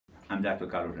I'm Dr.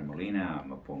 Carlos Remolina.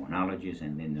 I'm a pulmonologist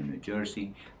in Linden, New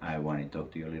Jersey. I want to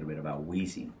talk to you a little bit about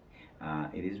wheezing.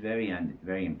 It is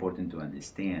very important to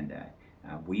understand that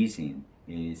wheezing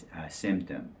is a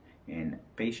symptom, and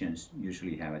patients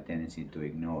usually have a tendency to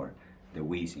ignore the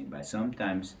wheezing, but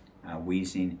sometimes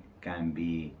wheezing can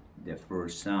be the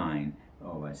first sign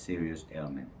of a serious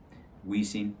ailment.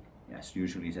 Wheezing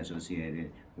usually is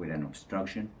associated with an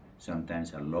obstruction.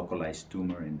 Sometimes a localized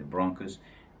tumor in the bronchus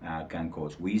can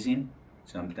cause wheezing.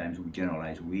 Sometimes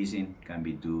generalized wheezing can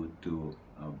be due to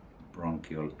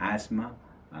bronchial asthma,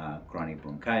 chronic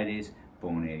bronchitis,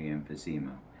 pulmonary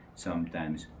emphysema.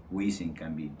 Sometimes wheezing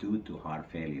can be due to heart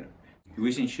failure.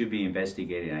 Wheezing should be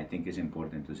investigated. I think it's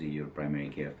important to see your primary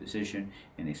care physician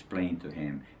and explain to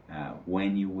him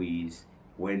when you wheeze,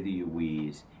 where do you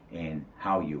wheeze, and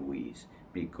how you wheeze,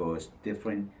 because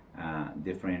different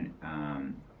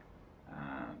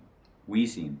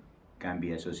wheezing can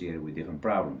be associated with different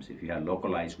problems. If you have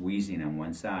localized wheezing on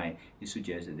one side, it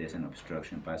suggests that there's an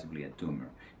obstruction, possibly a tumor.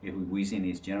 If wheezing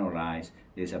is generalized,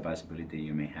 there's a possibility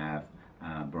you may have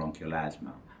bronchial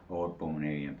asthma or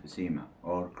pulmonary emphysema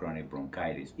or chronic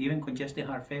bronchitis. Even congestive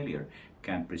heart failure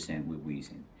can present with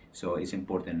wheezing. So it's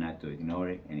important not to ignore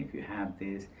it, and if you have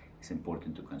this, it's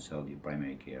important to consult your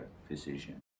primary care physician.